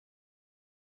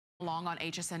along on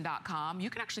hsn.com, you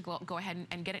can actually go ahead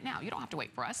and get it now. You don't have to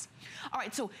wait for us. All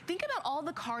right, so think about all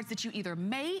the cards that you either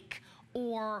make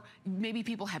or maybe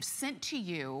people have sent to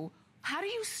you. How do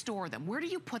you store them? Where do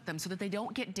you put them so that they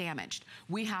don't get damaged?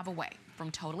 We have a way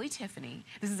from TotallyTiffany.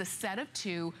 This is a set of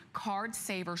 2 card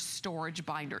saver storage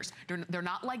binders. They're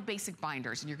not like basic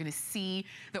binders, and you're gonna see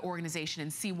the organization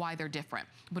and see why they're different.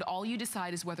 But all you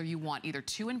decide is whether you want either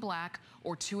 2 in black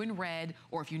or 2 in red,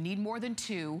 or if you need more than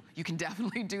 2, you can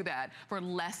definitely do that for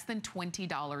less than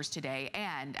 $20 today,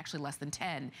 and actually less than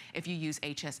 $10 if you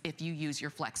use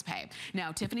your Flex Pay.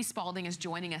 Now, Tiffany Spalding is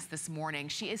joining us this morning.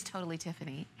 She is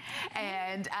TotallyTiffany.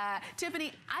 And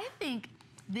Tiffany, I think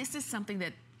this is something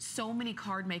that so many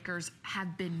card makers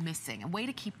have been missing, a way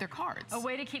to keep their cards. A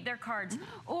way to keep their cards,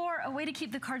 or a way to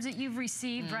keep the cards that you've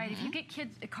received, right? If you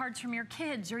get cards from your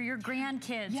kids or your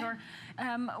grandkids, or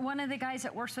one of the guys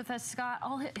that works with us, Scott,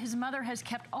 his mother has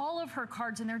kept all of her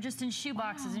cards and they're just in shoe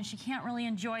boxes and she can't really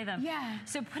enjoy them.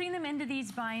 So putting them into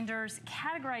these binders,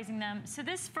 categorizing them. So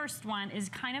this first one is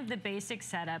kind of the basic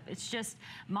setup. It's just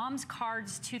Mom's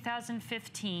Cards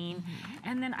 2015.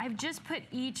 And then I've just put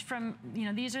each from, you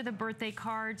know, these are the birthday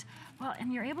cards. Well,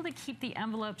 and you're able to keep the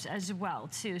envelopes as well,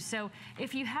 too. So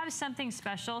if you have something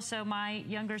special, so my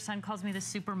younger son calls me the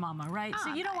super mama, right?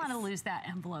 So you don't want to lose that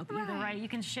envelope either, right? You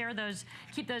can share those,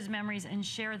 keep those memories and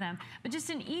share them. But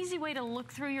just an easy way to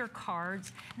look through your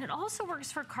cards. And it also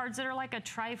works for cards that are like a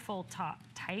trifold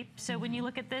type. So when you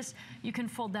look at this, you can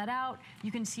fold that out.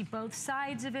 You can see both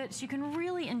sides of it. So you can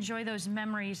really enjoy those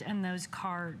memories and those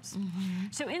cards.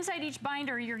 So inside each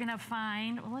binder, you're going to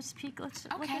find, well, let's peek, let's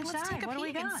look inside. Let's take a what do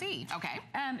we got? And see. Okay.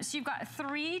 So you've got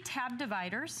 3 tab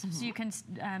dividers, so you can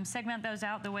segment those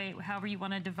out the way, however you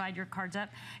want to divide your cards up.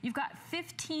 You've got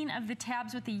 15 of the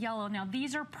tabs with the yellow. Now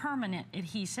these are permanent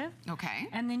adhesive. Okay.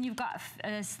 And then you've got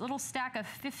a little stack of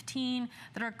 15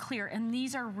 that are clear, and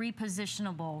these are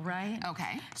repositionable, right?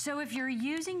 Okay. So if you're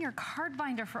using your card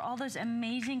binder for all those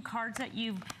amazing cards that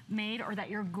you've made or that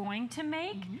you're going to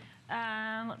make,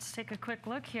 let's take a quick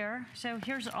look here. So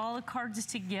here's all the cards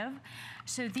to give.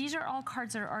 So these are all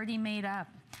cards that are already made up.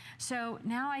 So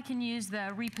now I can use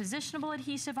the repositionable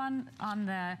adhesive on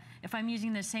the, if I'm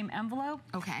using the same envelope.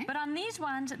 Okay. But on these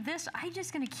ones, I'm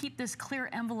just gonna keep this clear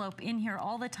envelope in here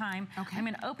all the time. Okay. I'm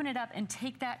gonna open it up and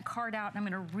take that card out, and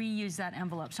I'm gonna reuse that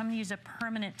envelope. So I'm gonna use a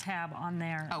permanent tab on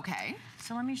there. Okay.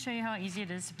 So let me show you how easy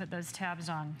it is to put those tabs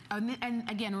on. And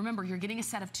again, remember, you're getting a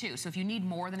set of 2. So if you need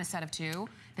more than a set of 2,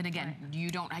 then again,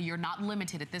 you're not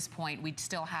limited at this point. We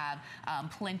still have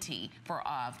plenty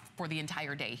for the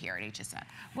entire day here at HSN.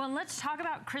 Well, let's talk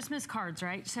about Christmas cards,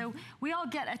 right? So we all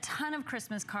get a ton of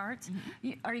Christmas cards.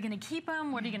 Are you gonna keep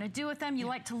them? What are you gonna do with them? You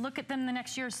like to look at them the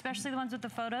next year, especially the ones with the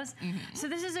photos. So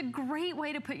this is a great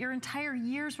way to put your entire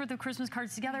year's worth of Christmas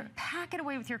cards together. Pack it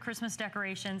away with your Christmas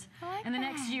decorations. And the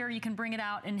next year you can bring it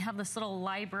out and have this little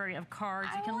library of cards.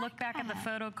 You can look back at the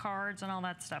photo cards and all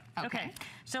that stuff. Okay,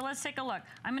 so let's take a look.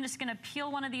 I'm just gonna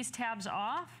peel one of these tabs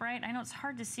off, right? I know it's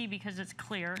hard to see because it's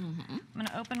clear. I'm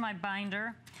gonna open my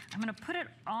binder. I'm gonna put it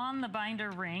on the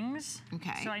binder rings.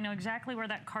 Okay. So I know exactly where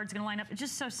that card's gonna line up. It's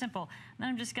just so simple. Then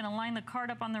I'm just gonna line the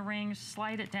card up on the rings,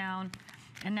 slide it down,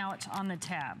 and now it's on the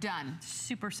tab. Done.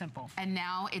 Super simple. And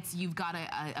now you've got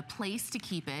a place to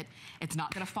keep it. It's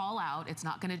not gonna fall out. It's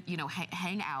not gonna, you know,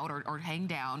 hang out or hang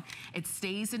down. It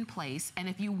stays in place. And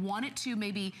if you wanted to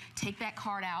maybe take that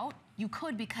card out, you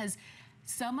could, because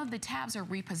some of the tabs are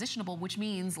repositionable, which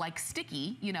means like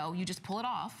sticky, you know, you just pull it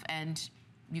off and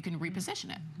you can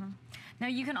reposition it. Now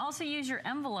you can also use your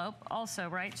envelope also,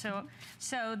 right?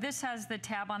 So this has the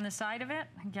tab on the side of it.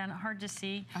 Again, hard to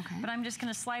see. Okay. But I'm just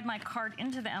gonna slide my card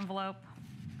into the envelope,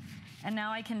 and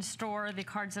now I can store the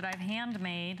cards that I've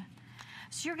handmade.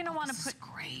 So you're gonna wanna put,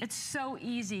 it's so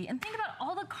easy. And think about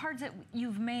all the cards that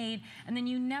you've made and then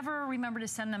you never remember to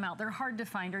send them out. They're hard to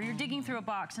find, or you're digging through a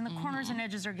box and the corners and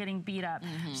edges are getting beat up.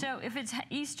 So if it's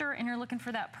Easter and you're looking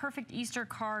for that perfect Easter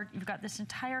card, you've got this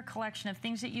entire collection of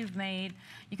things that you've made.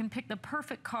 You can pick the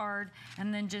perfect card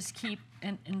and then just keep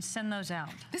and send those out.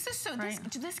 This is so,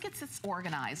 this gets us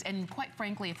organized. And quite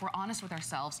frankly, if we're honest with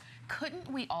ourselves, couldn't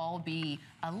we all be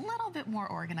a little bit more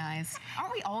organized?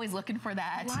 Aren't we always looking for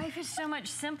that? Life is so much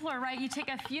simpler, right? You take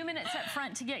a few minutes up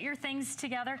front to get your things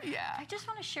together. Yeah. I just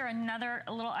want to share another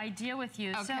little idea with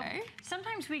you. Okay. So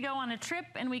sometimes we go on a trip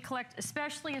and we collect,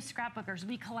 especially as scrapbookers,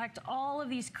 we collect all of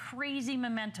these crazy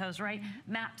mementos, right?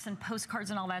 Maps and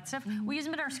postcards and all that stuff. We use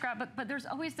them in our scrapbook, but there's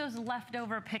always those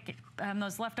leftover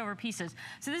pieces.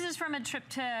 So this is from a trip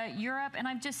to Europe, and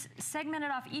I've just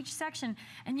segmented off each section,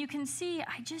 and you can see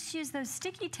I just used use those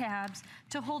sticky tabs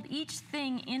to hold each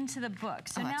thing into the book.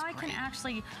 So now I can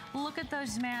actually look at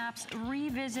those maps,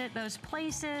 revisit those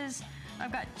places.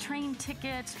 I've got train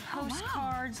tickets,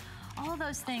 postcards, all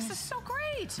those things. This is so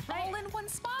great. Right? All in one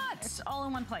spot. It's all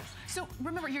in one place. So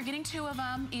remember, you're getting 2 of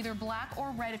them, either black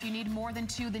or red. If you need more than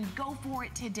 2, then go for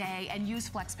it today and use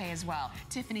FlexPay as well.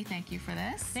 Tiffany, thank you for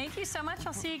this. Thank you so much.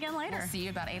 I'll see you again later. We'll see you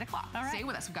about 8 o'clock. All right. Stay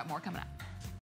with us. We've got more coming up.